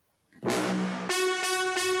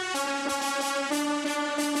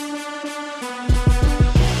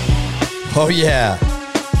Oh, yeah.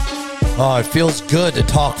 Oh, it feels good to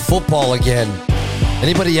talk football again.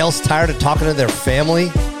 Anybody else tired of talking to their family?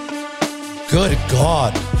 Good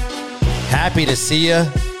God. Happy to see you.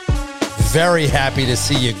 Very happy to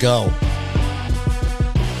see you go.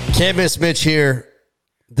 Can't miss Mitch here.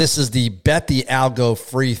 This is the Bet the Algo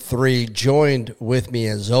Free 3. Joined with me,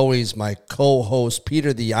 as always, my co-host,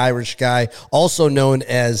 Peter the Irish Guy, also known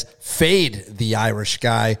as Fade the Irish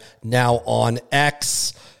Guy, now on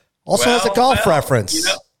X. Also has a golf reference. You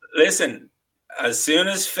know, listen, as soon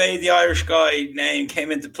as Fade the Irish Guy name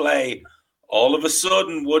came into play, all of a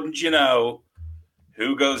sudden, wouldn't you know,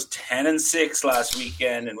 who goes 10-6 last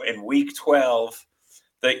weekend in week 12?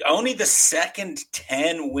 Only the second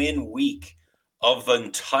 10-win week of the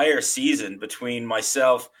entire season between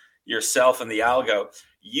myself, yourself, and the Algo.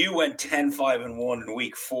 You went 10-5-1 in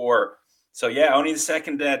week 4. So, yeah, only the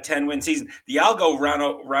second 10-win season. The Algo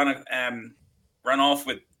ran off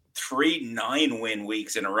with 3 9-win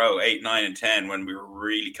weeks in a row, 8, 9, and 10 when we were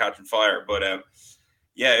really catching fire. But,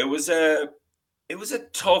 yeah, it was a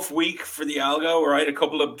tough week for the Algo, right? A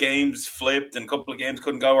couple of games flipped and a couple of games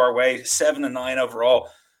couldn't go our way. 7-9 overall.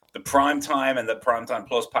 The Primetime and the Primetime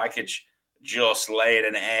Plus package just laid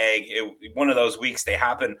an egg. One of those weeks they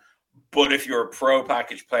happen. But if you're a pro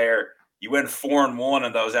package player, you went 4-1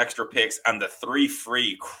 on those extra picks and the 3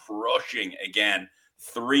 free crushing again,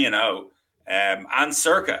 3-0. And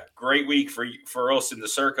Circa, great week for us in the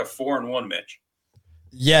Circa, 4-1, Mitch.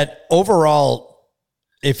 Yet overall,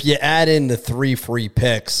 if you add in the 3 free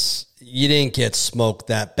picks, you didn't get smoked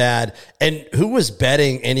that bad. And who was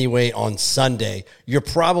betting anyway on Sunday? You're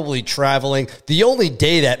probably traveling. The only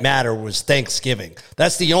day that mattered was Thanksgiving.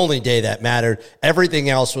 That's the only day that mattered. Everything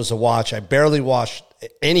else was a watch. I barely watched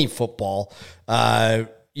any football.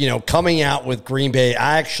 Coming out with Green Bay,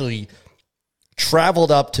 I actually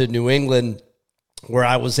traveled up to New England where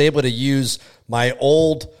I was able to use my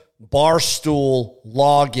old Barstool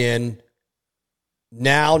login,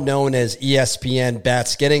 now known as ESPN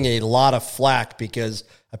Bets, getting a lot of flack because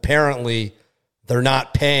apparently they're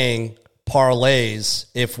not paying parlays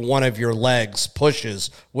if one of your legs pushes,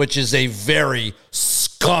 which is a very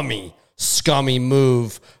scummy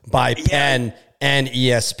move by Penn and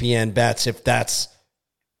ESPN Bets if that's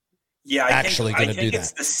actually going to do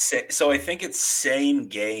that. So I think it's same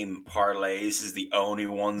game parlays is the only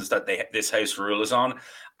ones that this house rule is on.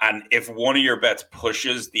 And if one of your bets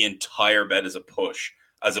pushes, the entire bet is a push,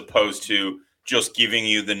 as opposed to just giving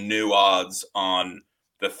you the new odds on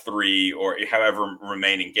the 3 or however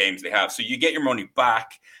remaining games they have. So you get your money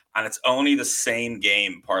back, and it's only the same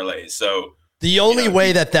game parlays. So the only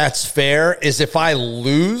way that's fair is if I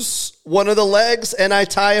lose one of the legs and I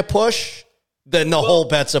tie a push, then the whole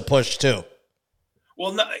bet's a push too.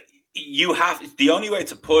 Well, no. The only way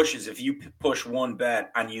to push is if you push one bet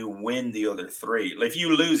and you win the other 3. Like if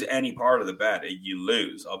you lose any part of the bet, you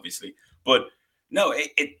lose, obviously. But no,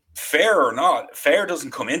 fair or not, fair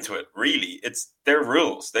doesn't come into it. Really, it's their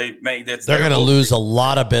rules. They're going to lose a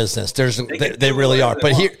lot of business. They really are.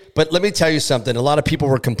 But let me tell you something. A lot of people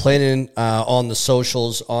were complaining on the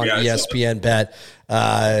socials on ESPN Bet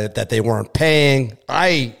that they weren't paying.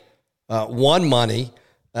 I won money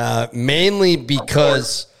mainly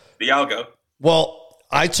because the Algo. Well,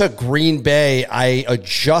 I took Green Bay. I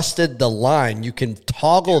adjusted the line. You can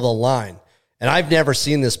toggle the line. And I've never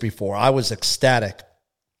seen this before. I was ecstatic.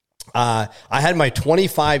 I had my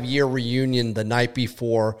 25-year reunion the night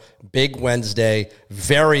before, big Wednesday,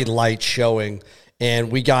 very light showing,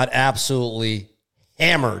 and we got absolutely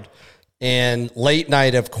hammered. And late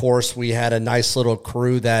night, of course, we had a nice little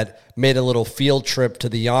crew that made a little field trip to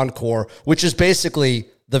the Encore, which is basically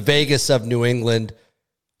the Vegas of New England.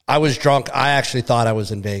 I was drunk. I actually thought I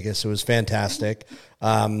was in Vegas. It was fantastic.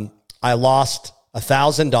 I lost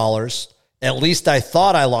 $1,000. At least I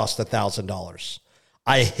thought I lost $1,000.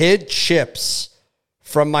 I hid chips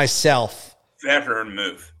from myself. Veteran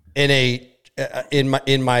move.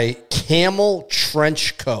 In my camel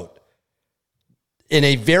trench coat, in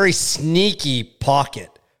a very sneaky pocket.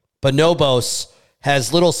 Bonobos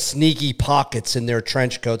has little sneaky pockets in their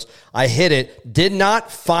trench coats. I hid it. Did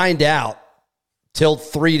not find out till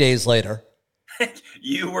 3 days later.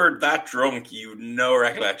 You were that drunk, you no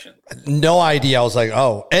recollection. No idea. I was like,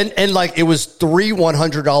 oh. And like it was 3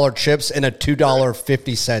 $100 chips and a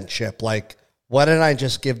 $2.50 chip. Like, why didn't I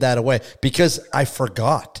just give that away? Because I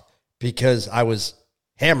forgot. Because I was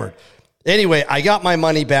hammered. Anyway, I got my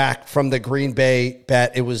money back from the Green Bay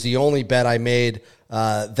bet. It was the only bet I made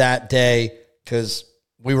that day because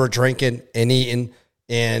we were drinking and eating.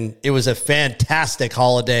 And it was a fantastic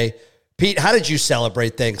holiday. Pete, how did you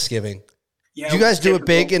celebrate Thanksgiving? Yeah, did you guys do it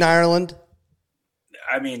big in Ireland?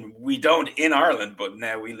 I mean, we don't in Ireland, but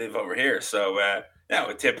now we live over here. So, a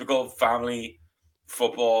typical family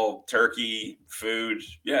football, turkey, food.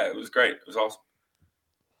 Yeah, it was great. It was awesome.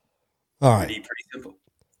 All right. Pretty simple.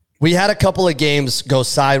 We had a couple of games go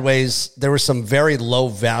sideways. There were some very low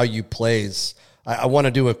value plays. I want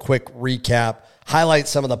to do a quick recap, highlight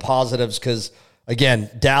some of the positives because, again,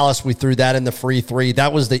 Dallas, we threw that in the free 3.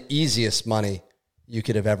 That was the easiest money you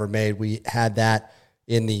could have ever made. We had that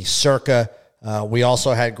in the circa. We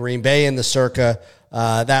also had Green Bay in the circa.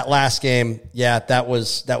 That last game, that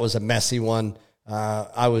was a messy one.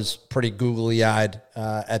 I was pretty googly-eyed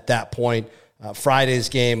at that point. Friday's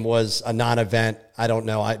game was a non-event. I don't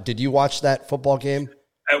know. Did you watch that football game?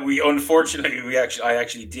 I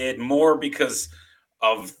actually did, more because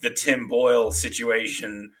of the Tim Boyle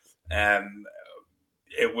situation.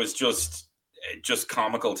 It was just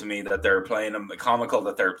comical to me that they're playing him. Comical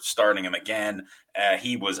that they're starting him again.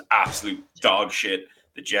 He was absolute dog shit.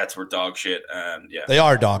 The Jets were dog shit. They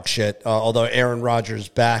are dog shit. Although Aaron Rodgers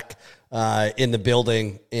back in the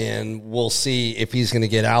building, and we'll see if he's going to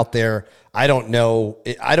get out there. I don't know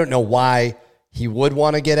why he would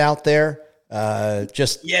want to get out there. They'd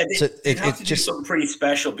have to do something pretty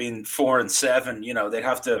special, being 4-7. You know, they'd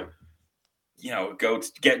have to, go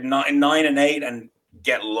to get 9-8 and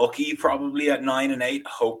get lucky probably at 9-8.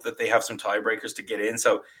 Hope that they have some tiebreakers to get in.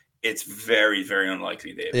 So it's very, very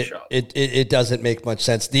unlikely they have a shot. It doesn't make much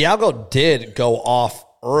sense. The Algo did go off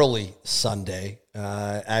early Sunday.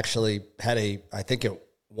 Actually had I think it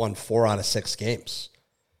won 4 out of 6 games.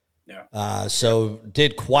 Yeah. So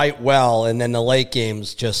did quite well. And then the late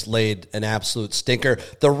games just laid an absolute stinker.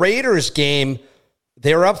 The Raiders game,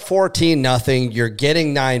 they were up 14-0. You're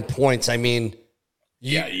getting 9 points. I mean,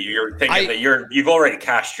 you're thinking that you've already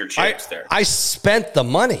cashed your chips there. I spent the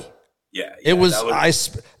money. Yeah. It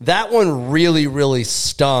was, that one really, really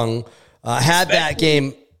stung. Had that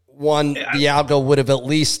game won, the Algo would have at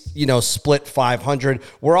least, split 500.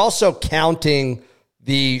 We're also counting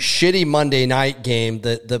the shitty Monday night game.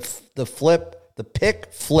 The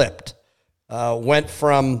pick flipped, went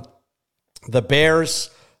from the Bears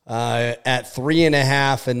at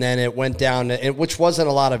 3.5, and then it went down, which wasn't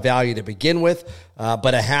a lot of value to begin with,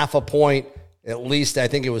 but a half a point. At least I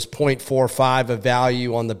think it was 0.45 of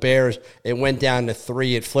value on the Bears. It went down to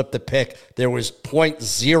 3. It flipped the pick. There was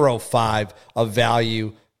 0.05 of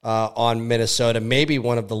value on Minnesota, maybe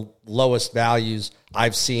one of the lowest values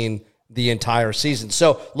I've seen the entire season.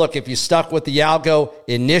 So, look, if you stuck with the Algo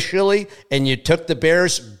initially and you took the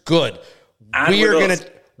Bears, good. We are going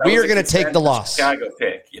to take the loss. Chicago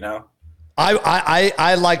pick,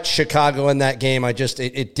 I liked Chicago in that game.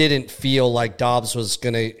 It didn't feel like Dobbs was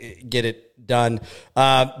going to get it done.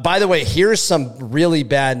 By the way, here's some really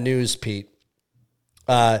bad news, Pete.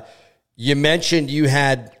 You mentioned you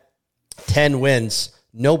had 10 wins.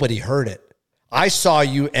 Nobody heard it. I saw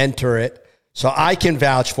you enter it, so I can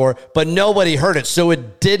vouch for it, but nobody heard it. So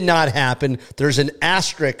it did not happen. There's an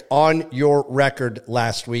asterisk on your record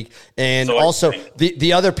last week. And so also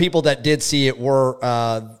the other people that did see it were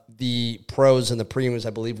the pros and the premiums. I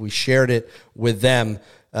believe we shared it with them.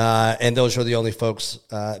 And those are the only folks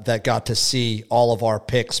that got to see all of our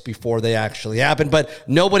picks before they actually happened. But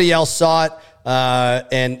nobody else saw it,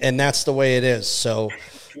 and that's the way it is. So,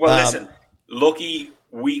 listen, lucky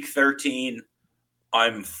week 13,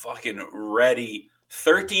 I'm fucking ready.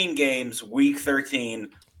 13 games, week 13.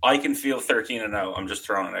 I can feel 13-0. I'm just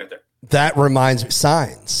throwing it out there. That reminds me,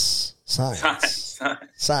 signs. That's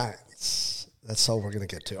all we're going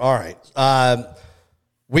to get to. All right.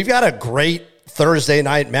 We've got a great Thursday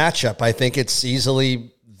night matchup. I think it's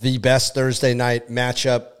easily the best Thursday night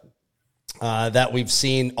matchup that we've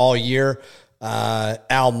seen all year.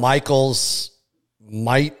 Al Michaels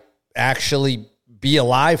might actually be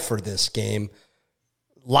alive for this game.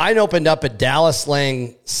 Line opened up at Dallas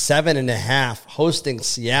laying 7.5, hosting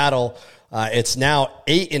Seattle. It's now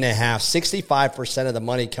 8.5, 65% of the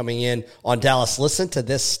money coming in on Dallas. Listen to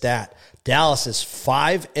this stat. Dallas is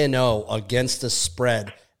 5-0 against the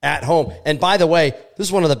spread at home. And by the way, this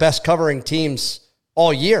is one of the best covering teams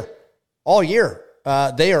all year. They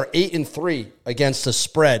are 8-3 against the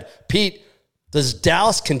spread. Pete, does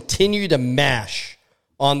Dallas continue to mash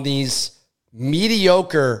on these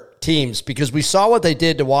mediocre teams? Because we saw what they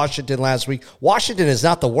did to Washington last week. Washington is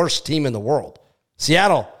not the worst team in the world.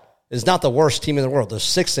 Seattle is not the worst team in the world. They're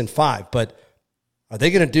 6-5, but are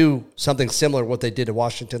they going to do something similar to what they did to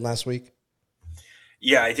Washington last week?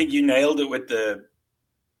 Yeah, I think you nailed it with the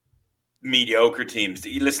mediocre teams.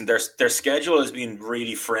 Listen, their schedule has been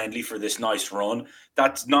really friendly for this nice run.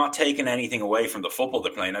 That's not taking anything away from the football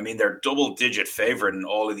they're playing. I mean, they're double-digit favorite in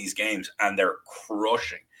all of these games, and they're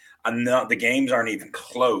crushing. and the games aren't even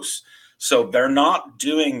close. So they're not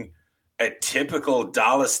doing a typical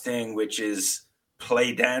Dallas thing, which is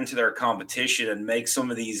play down to their competition and make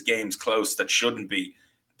some of these games close that shouldn't be.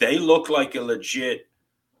 They look like a legit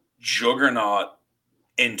juggernaut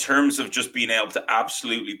in terms of just being able to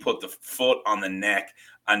absolutely put the foot on the neck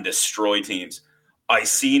and destroy teams. I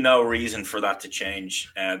see no reason for that to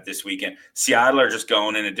change this weekend. Seattle are just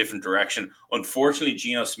going in a different direction. Unfortunately,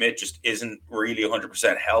 Geno Smith just isn't really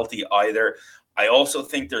 100% healthy either. I also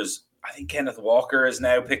think Kenneth Walker is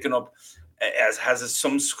now picking up has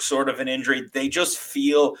some sort of an injury.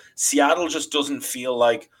 Seattle just doesn't feel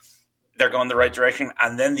like they're going the right direction.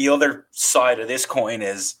 And then the other side of this coin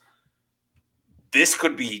is this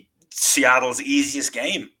could be Seattle's easiest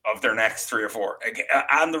game of their next 3 or 4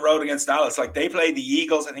 on the road against Dallas. Like, they play the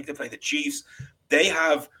Eagles. I think they play the Chiefs. They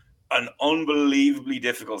have an unbelievably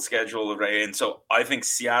difficult schedule. And so I think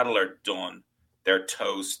Seattle are done. They're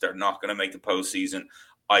toast. They're not going to make the postseason.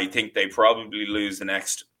 I think they probably lose the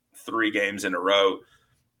next 3 games in a row.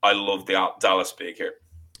 I love the Dallas pick here.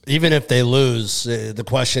 Even if they lose, the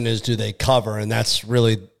question is, do they cover? And that's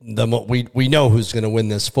really we know who's going to win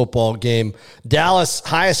this football game. Dallas,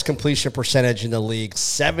 highest completion percentage in the league,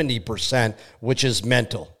 70%, which is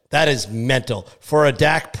mental. That is mental. For a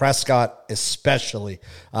Dak Prescott especially.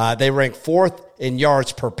 They rank 4th in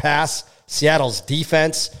yards per pass. Seattle's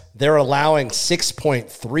defense, they're allowing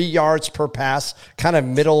 6.3 yards per pass, kind of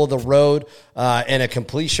middle of the road, and a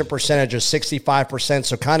completion percentage of 65%,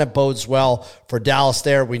 so kind of bodes well for Dallas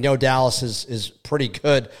there. We know Dallas is pretty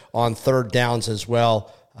good on third downs as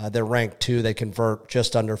well. They're ranked 2. They convert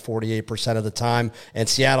just under 48% of the time. And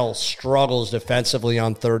Seattle struggles defensively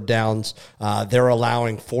on third downs. They're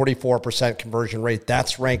allowing 44% conversion rate.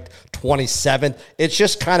 That's ranked 27th. It's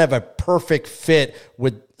just kind of a perfect fit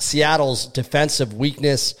with Seattle's defensive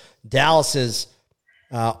weakness, Dallas's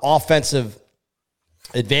offensive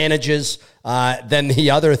advantages. Then the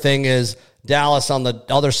other thing is Dallas on the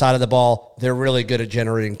other side of the ball, they're really good at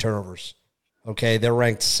generating turnovers. Okay, they're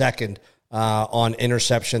ranked 2nd on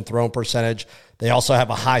interception thrown percentage. They also have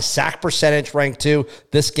a high sack percentage, ranked 2.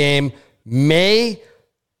 This game may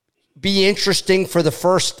be interesting for the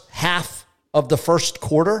first half of the first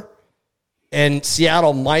quarter, and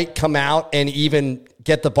Seattle might come out and even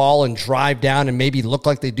get the ball and drive down and maybe look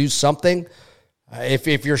like they do something.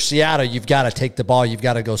 If you're Seattle, you've got to take the ball. You've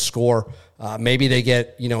got to go score. Maybe they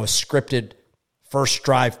get, a scripted first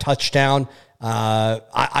drive touchdown.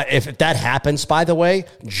 If that happens, by the way,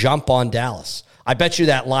 jump on Dallas. I bet you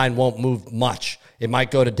that line won't move much. It might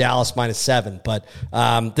go to Dallas -7, but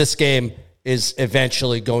this game is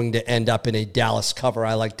eventually going to end up in a Dallas cover.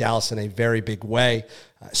 I like Dallas in a very big way.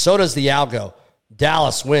 So does the Algo.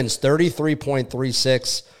 Dallas wins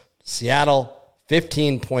 33.36. Seattle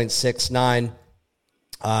 15.69.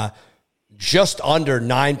 Just under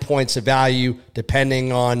 9 points of value,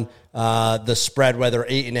 depending on the spread, whether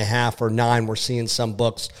 8.5 or 9. We're seeing some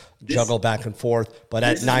books juggle back and forth, but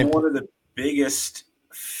at 9, one of the biggest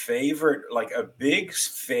favorite, like a big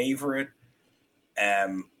favorite,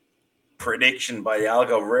 prediction by the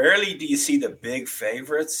Algo. Rarely do you see the big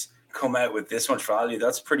favorites come out with this much value.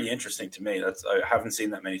 That's pretty interesting to me. I haven't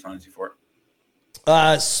seen that many times before.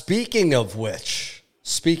 Speaking of which,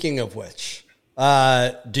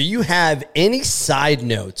 do you have any side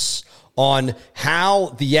notes on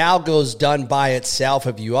how the Algo's done by itself?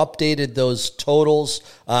 Have you updated those totals?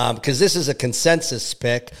 Because this is a consensus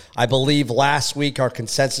pick. I believe last week our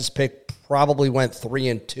consensus pick probably went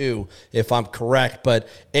 3-2, if I'm correct. But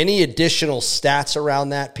any additional stats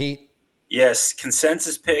around that, Pete? Yes,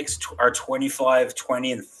 consensus picks are 25,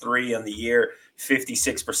 20, and 3 on the year,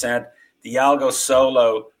 56%. The Algo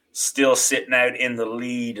solo still sitting out in the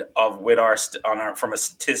lead from a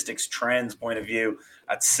statistics trends point of view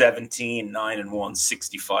at 17, 9, and 1,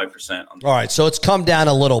 65%. All right, so it's come down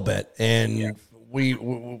a little bit, and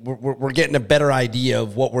we're getting a better idea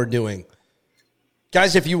of what we're doing.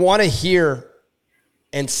 Guys, if you want to hear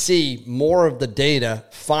and see more of the data,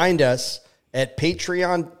 find us at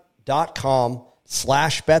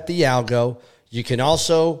patreon.com/betthealgo. You can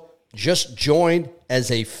also just join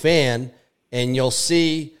as a fan, and you'll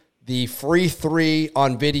see the free 3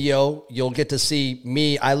 on video. You'll get to see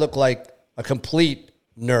me. I look like a complete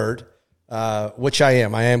nerd, which I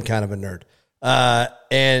am. I am kind of a nerd.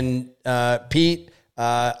 And Pete,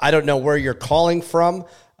 I don't know where you're calling from,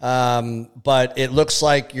 but it looks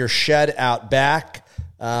like you're shed out back.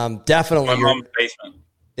 Definitely. My mom's basement.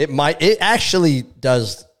 It actually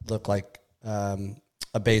does look like a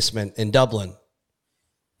basement in Dublin.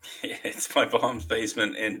 It's my mom's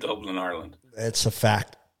basement in Dublin, Ireland. It's a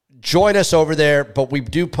fact. Join us over there, but we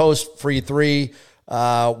do post free 3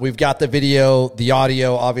 We've got the video, the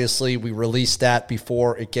audio. Obviously, we released that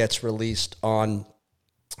before it gets released on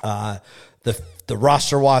the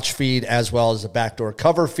roster watch feed as well as the backdoor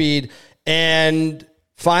cover feed. And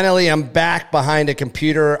finally, I'm back behind a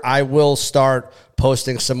computer. I will start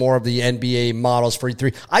posting some more of the NBA models for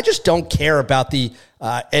E3. I just don't care about the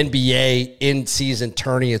NBA in-season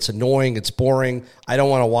tourney. It's annoying. It's boring. I don't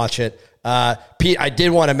want to watch it. Pete, I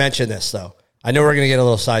did want to mention this, though. I know we're going to get a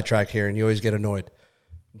little sidetracked here, and you always get annoyed.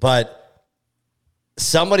 But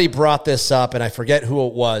somebody brought this up, and I forget who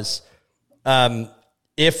it was.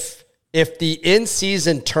 If the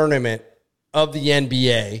in-season tournament of the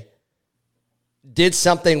NBA did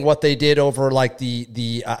something what they did over like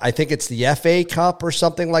the I think it's the FA Cup or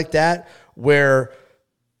something like that, where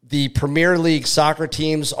the Premier League soccer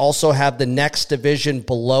teams also have the next division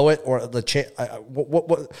below it, or the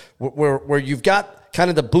where you've got kind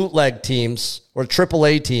of the bootleg teams or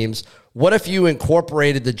AAA teams. What if you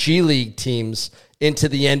incorporated the G League teams into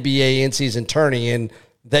the NBA in-season tourney, and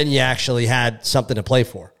then you actually had something to play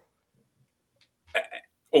for?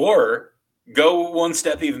 Or go one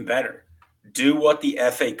step even better. Do what the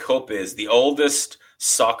FA Cup is, the oldest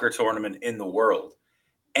soccer tournament in the world.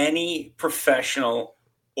 Any professional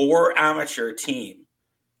or amateur team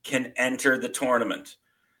can enter the tournament.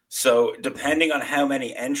 So depending on how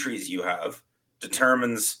many entries you have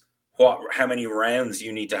determines how many rounds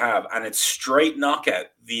you need to have. And it's straight knockout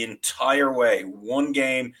the entire way. One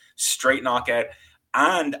game, straight knockout.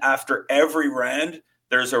 And after every round,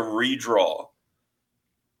 there's a redraw.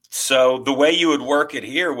 So the way you would work it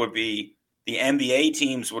here would be the NBA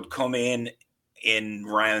teams would come in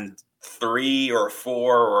round 3 or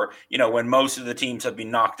 4, or, when most of the teams have been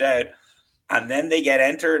knocked out, and then they get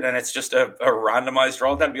entered, and it's just a randomized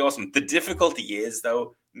draw. That'd be awesome. The difficulty is,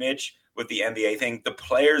 though, Mitch, with the NBA thing, the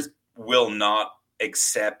players will not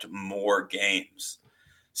accept more games.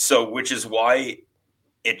 So, which is why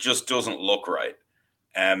it just doesn't look right.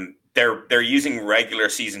 They're using regular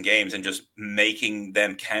season games and just making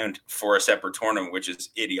them count for a separate tournament, which is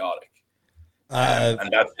idiotic. And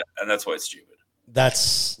that's why it's stupid.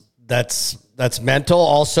 That's mental.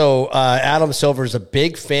 Also, Adam Silver is a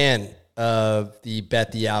big fan of the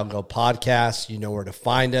Bet the Algo podcast. You know where to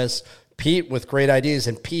find us. Pete with great ideas.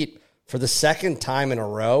 And Pete, for the second time in a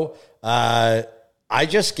row, I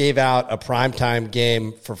just gave out a primetime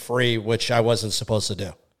game for free, which I wasn't supposed to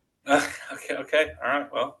do. Okay. All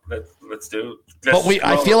right. Well, let's do. But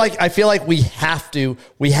I feel like we have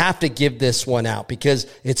to give this one out because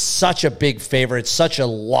it's such a big favorite. It's such a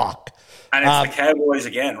lock. And it's the Cowboys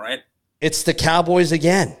again, right? It's the Cowboys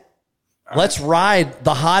again. Let's ride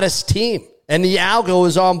the hottest team, and the Algo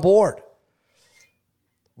is on board.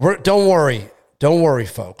 Don't worry,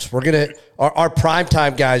 folks. We're gonna our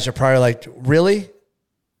primetime guys are probably like, really?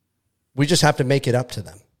 We just have to make it up to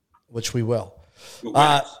them, which we will.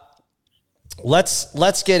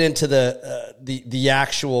 Let's get into the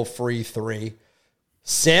actual free three.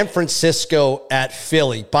 San Francisco at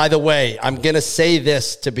Philly. By the way, I'm going to say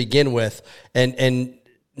this to begin with, and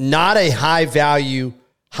not a high value,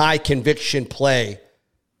 high conviction play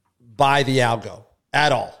by the Algo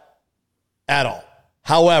at all.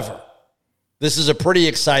 However, this is a pretty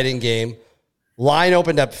exciting game. Line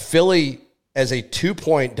opened up Philly as a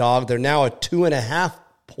 2-point dog. They're now a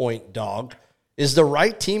 2.5-point dog. Is the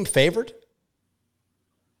right team favored?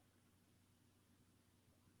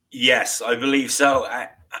 Yes, I believe so.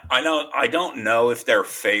 I don't know if they're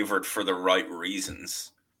favored for the right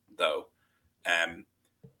reasons, though.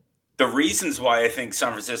 The reasons why I think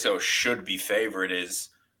San Francisco should be favored is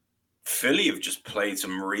Philly have just played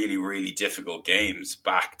some really, really difficult games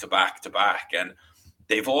back to back to back, and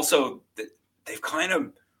they've kind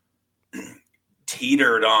of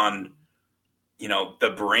teetered on,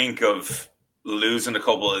 the brink of losing a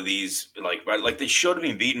couple of these, like they should have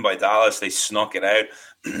been beaten by Dallas. They snuck it out.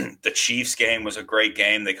 The Chiefs game was a great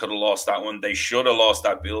game. They could have lost that one. They should have lost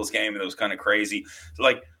that Bills game, and it was kind of crazy.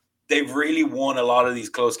 Like, they've really won a lot of these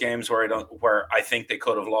close games where I think they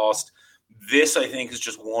could have lost. This, I think, is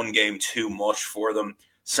just one game too much for them.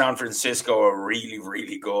 San Francisco are really,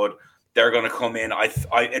 really good. They're going to come in.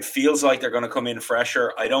 It feels like they're going to come in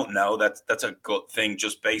fresher. I don't know. That's a good thing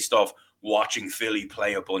just based off watching Philly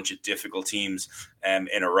play a bunch of difficult teams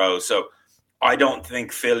in a row. So I don't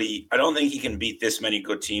think he can beat this many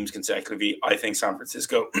good teams consecutively. I think San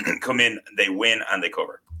Francisco come in, they win, and they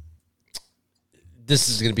cover. This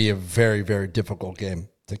is going to be a very, very difficult game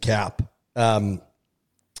to cap. And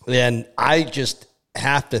I just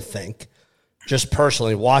have to think, just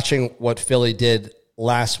personally, watching what Philly did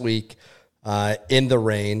last week in the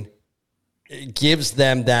rain, it gives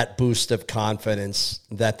them that boost of confidence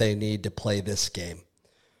that they need to play this game.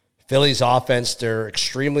 Philly's offense, they're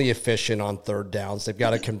extremely efficient on third downs. They've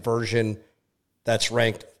got a conversion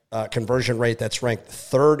rate that's ranked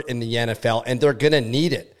third in the NFL, and they're going to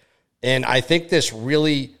need it. And I think this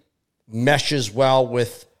really meshes well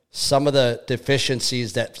with some of the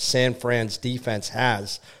deficiencies that San Fran's defense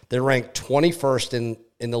has. They're ranked 21st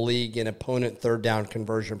in the league in opponent third down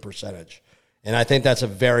conversion percentage. And I think that's a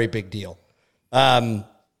very big deal. The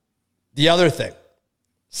other thing,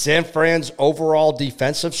 San Fran's overall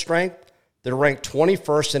defensive strength, they're ranked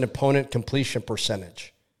 21st in opponent completion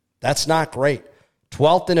percentage. That's not great.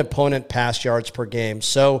 12th in opponent pass yards per game.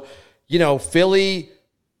 So, Philly,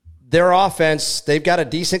 their offense, they've got a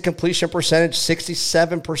decent completion percentage,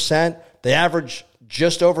 67%. They average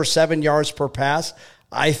just over 7 yards per pass.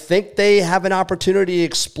 I think they have an opportunity to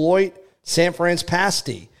exploit San Fran's pass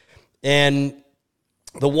D. And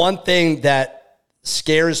the one thing that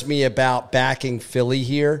scares me about backing Philly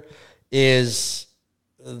here is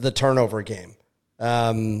the turnover game.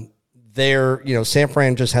 San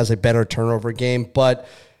Fran just has a better turnover game, but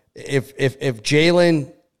if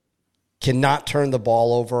Jalen cannot turn the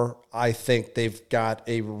ball over, I think they've got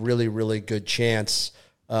a really, really good chance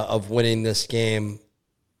of winning this game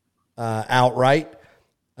outright.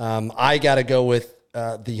 I got to go with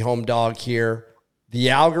the home dog here.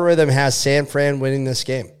 The algorithm has San Fran winning this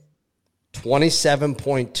game.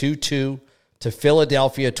 27.22 to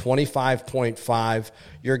Philadelphia, 25.5.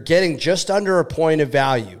 You're getting just under a point of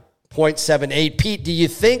value, 0.78. Pete, do you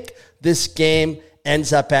think this game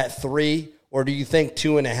ends up at 3, or do you think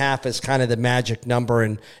 2.5 is kind of the magic number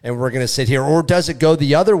and we're going to sit here? Or does it go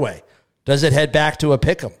the other way? Does it head back to a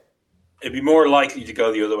pick 'em? It'd be more likely to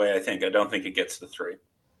go the other way, I think. I don't think it gets to 3.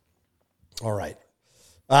 All right.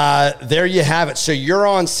 There you have it. So you're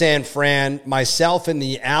on San Fran, myself and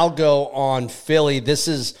the Algo on Philly. This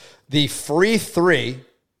is the free 3.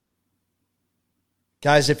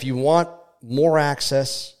 Guys, if you want more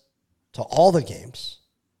access to all the games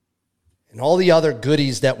and all the other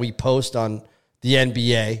goodies that we post on the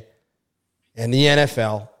NBA and the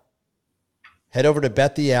NFL, head over to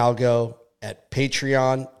Bet the Algo at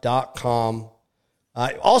patreon.com.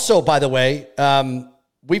 Also, by the way,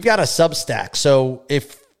 we've got a Substack. So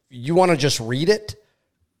if you want to just read it,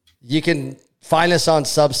 you can find us on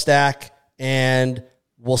Substack and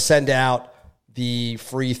we'll send out the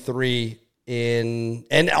free 3 and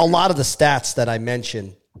a lot of the stats that I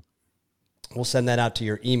mentioned. We'll send that out to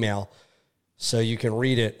your email so you can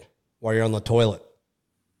read it while you're on the toilet.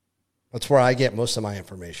 That's where I get most of my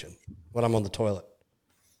information, when I'm on the toilet.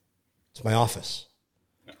 It's my office.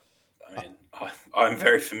 I'm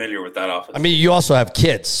very familiar with that office. I mean, you also have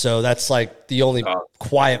kids, so that's like the only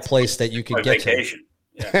quiet place that you can get vacation. to.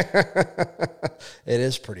 Yeah. It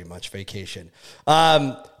is pretty much vacation.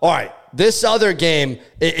 All right, this other game,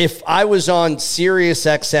 if I was on Sirius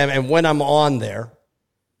XM and when I'm on there,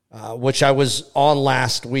 which I was on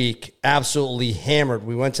last week, absolutely hammered.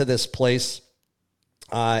 We went to this place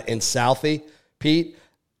in Southie. Pete,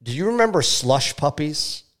 do you remember Slush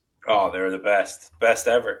Puppies? Oh, they're the best. Best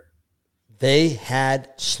ever. They had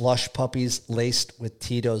Slush Puppies laced with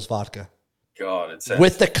Tito's vodka. God, it sounds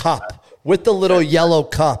with the cup, with the little yellow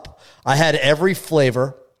cup. I had every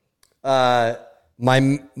flavor. My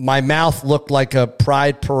mouth looked like a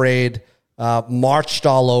pride parade, marched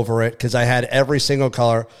all over it because I had every single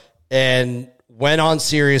color, and went on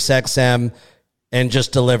Sirius XM and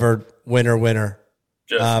just delivered winner.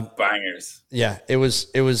 Just bangers. Yeah, it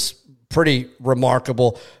was pretty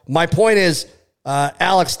remarkable. My point is,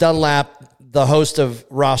 Alex Dunlap, the host of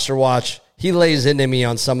Roster Watch, he lays into me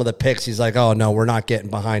on some of the picks. He's like, oh, no, we're not getting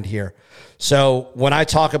behind here. So when I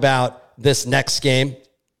talk about this next game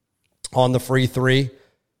on the free 3,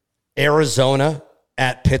 Arizona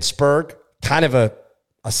at Pittsburgh, kind of a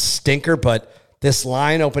stinker, but this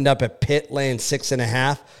line opened up at Pitt laying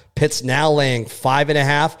 6.5. Pitt's now laying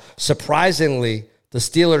 5.5. Surprisingly, the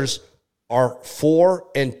Steelers are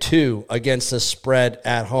 4-2 against the spread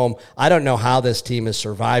at home. I don't know how this team is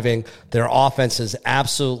surviving. Their offense is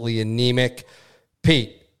absolutely anemic.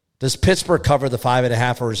 Pete, does Pittsburgh cover the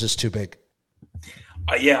 5.5, or is this too big?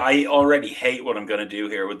 I already hate what I'm going to do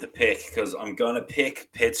here with the pick because I'm going to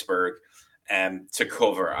pick Pittsburgh to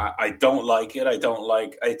cover. I don't like it.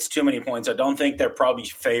 It's too many points. I don't think they're probably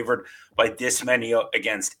favored by this many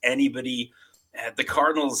against anybody. The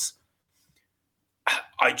Cardinals,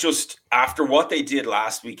 after what they did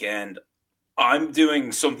last weekend, I'm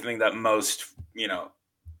doing something that most,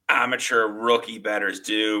 amateur rookie bettors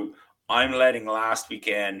do. I'm letting last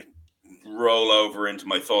weekend roll over into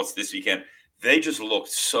my thoughts this weekend. They just looked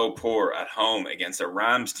so poor at home against a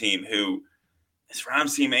Rams team who this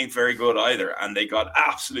Rams team ain't very good either, and they got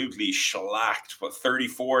absolutely shellacked,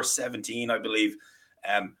 34-17, I believe.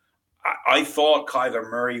 I thought Kyler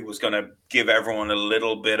Murray was going to give everyone a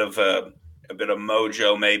little bit of a bit of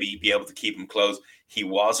mojo, maybe be able to keep him close. He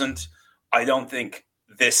wasn't. I don't think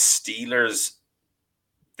this Steelers,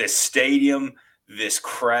 this stadium, this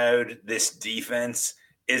crowd, this defense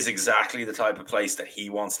is exactly the type of place that he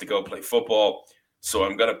wants to go play football. So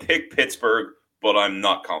I'm going to pick Pittsburgh, but I'm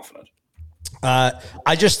not confident.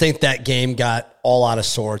 I just think that game got all out of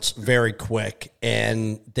sorts very quick,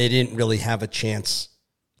 and they didn't really have a chance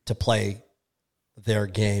to play their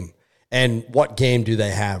game. And what game do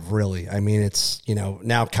they have, really? I mean, it's,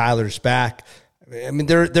 now Kyler's back. I mean,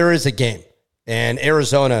 there is a game, and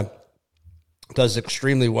Arizona does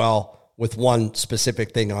extremely well with one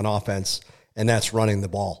specific thing on offense, and that's running the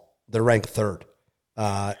ball. They're ranked third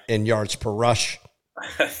in yards per rush.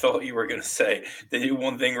 I thought you were going to say they do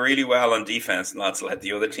one thing really well on defense, and that's let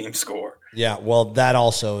the other team score. Yeah, well, that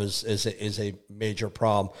also is a major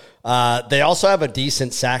problem. They also have a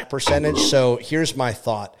decent sack percentage. So here's my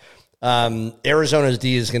thought: Arizona's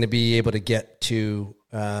D is going to be able to get to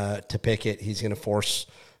Pickett. He's going to force.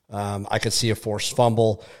 I could see a forced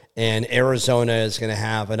fumble, and Arizona is going to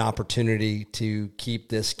have an opportunity to keep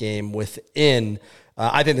this game within.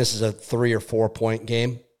 I think this is a 3 or 4 point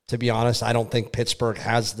game. To be honest, I don't think Pittsburgh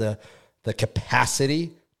has the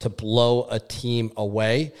capacity to blow a team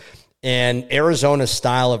away. And Arizona's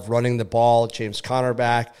style of running the ball, James Conner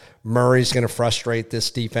back, Murray's going to frustrate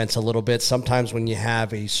this defense a little bit. Sometimes when you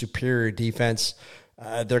have a superior defense,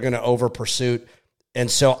 they're going to over pursuit.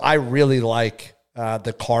 And so I really like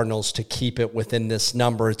the Cardinals to keep it within this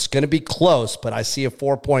number. It's going to be close, but I see a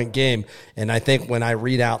 4 point game. And I think when I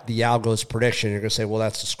read out the ALGO's prediction, you're going to say, well,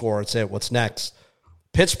 that's the score. That's it. What's next?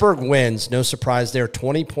 Pittsburgh wins, no surprise there,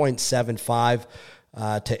 20.75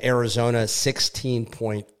 to Arizona,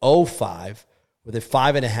 16.05 with a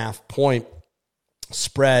 5.5 point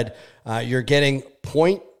spread. You're getting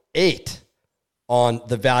 0.8 on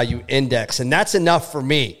the value index, and that's enough for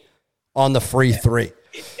me on the free three.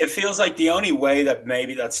 It feels like the only way that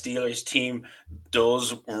maybe that Steelers team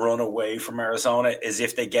does run away from Arizona is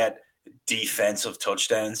if they get defensive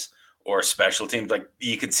touchdowns or special teams. Like,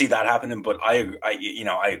 you can see that happening, but I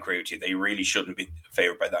agree with you. They really shouldn't be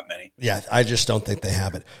favored by that many. Yeah, I just don't think they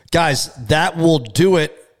have it. Guys, that will do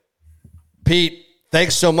it. Pete,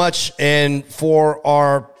 thanks so much. And for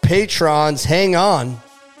our patrons, hang on.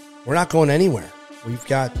 We're not going anywhere. We've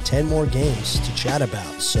got 10 more games to chat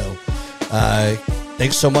about. So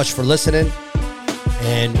thanks so much for listening,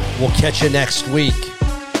 and we'll catch you next week.